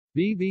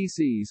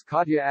BBC's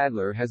Katya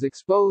Adler has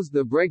exposed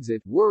the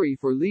Brexit worry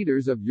for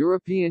leaders of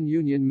European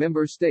Union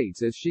member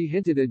states as she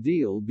hinted a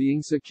deal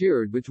being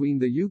secured between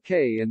the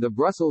UK and the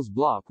Brussels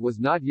bloc was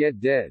not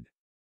yet dead.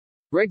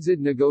 Brexit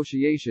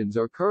negotiations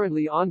are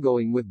currently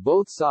ongoing with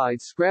both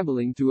sides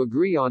scrambling to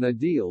agree on a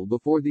deal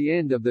before the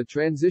end of the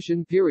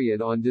transition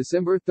period on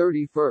December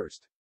 31.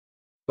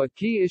 But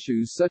key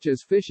issues such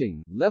as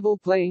fishing, level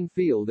playing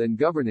field and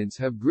governance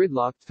have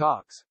gridlocked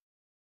talks.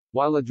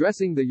 While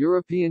addressing the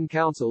European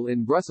Council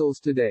in Brussels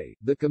today,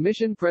 the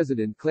Commission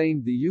President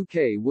claimed the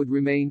UK would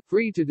remain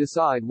free to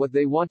decide what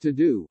they want to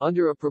do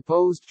under a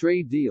proposed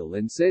trade deal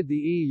and said the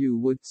EU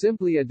would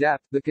simply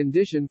adapt the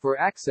condition for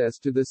access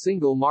to the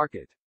single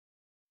market.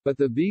 But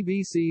the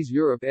BBC's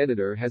Europe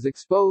editor has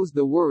exposed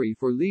the worry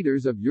for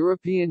leaders of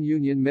European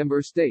Union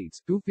member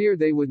states, who fear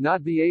they would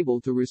not be able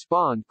to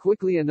respond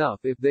quickly enough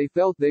if they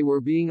felt they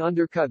were being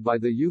undercut by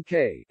the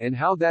UK, and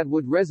how that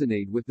would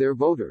resonate with their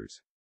voters.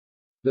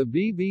 The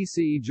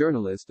BBC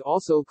journalist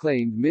also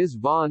claimed Ms.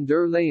 von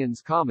der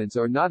Leyen's comments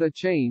are not a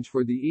change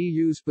for the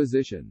EU's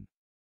position.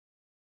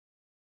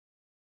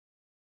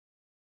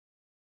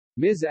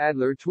 Ms.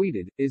 Adler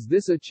tweeted, "Is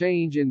this a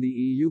change in the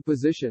EU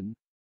position?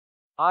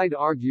 I'd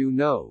argue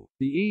no.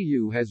 The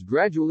EU has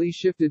gradually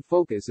shifted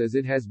focus as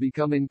it has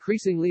become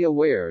increasingly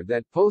aware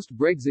that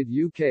post-Brexit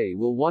UK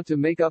will want to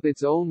make up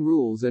its own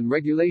rules and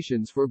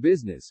regulations for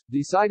business,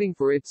 deciding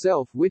for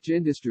itself which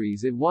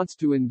industries it wants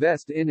to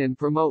invest in and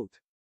promote.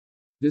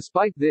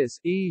 Despite this,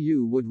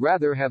 EU would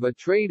rather have a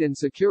trade and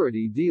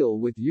security deal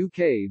with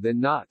UK than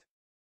not.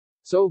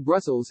 So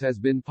Brussels has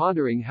been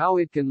pondering how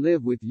it can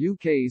live with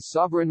UK's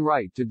sovereign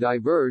right to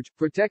diverge,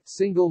 protect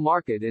single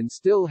market and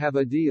still have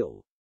a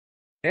deal.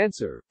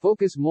 Answer: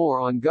 focus more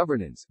on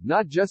governance,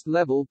 not just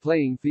level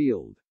playing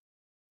field."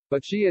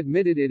 But she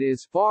admitted it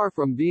is far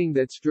from being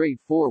that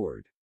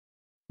straightforward.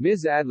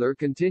 Ms. Adler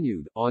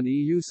continued, "On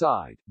EU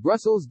side,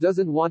 Brussels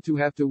doesn't want to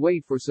have to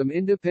wait for some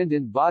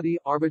independent body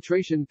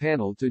arbitration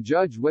panel to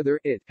judge whether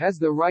it has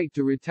the right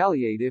to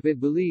retaliate if it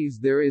believes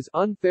there is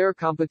unfair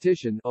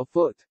competition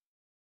afoot.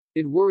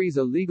 It worries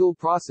a legal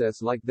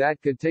process like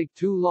that could take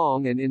too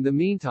long and in the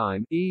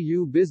meantime,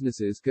 EU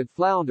businesses could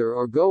flounder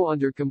or go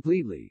under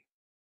completely.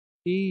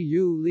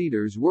 EU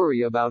leaders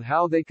worry about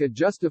how they could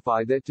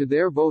justify that to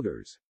their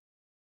voters."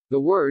 The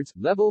words,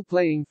 level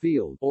playing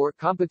field, or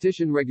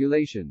competition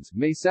regulations,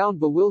 may sound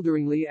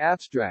bewilderingly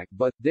abstract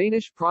but,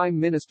 Danish Prime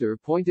Minister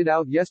pointed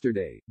out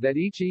yesterday, that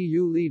each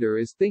EU leader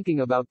is thinking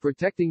about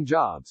protecting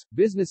jobs,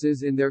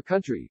 businesses in their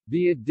country,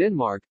 be it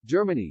Denmark,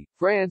 Germany,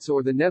 France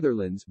or the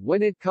Netherlands,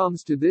 when it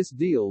comes to this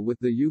deal with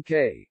the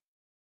UK.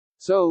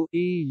 So,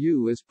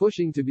 EU is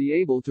pushing to be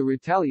able to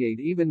retaliate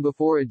even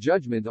before a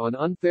judgment on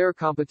unfair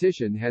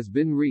competition has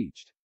been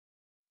reached.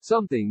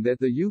 Something that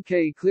the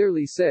UK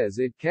clearly says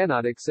it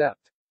cannot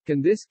accept.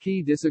 Can this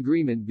key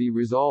disagreement be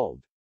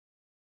resolved?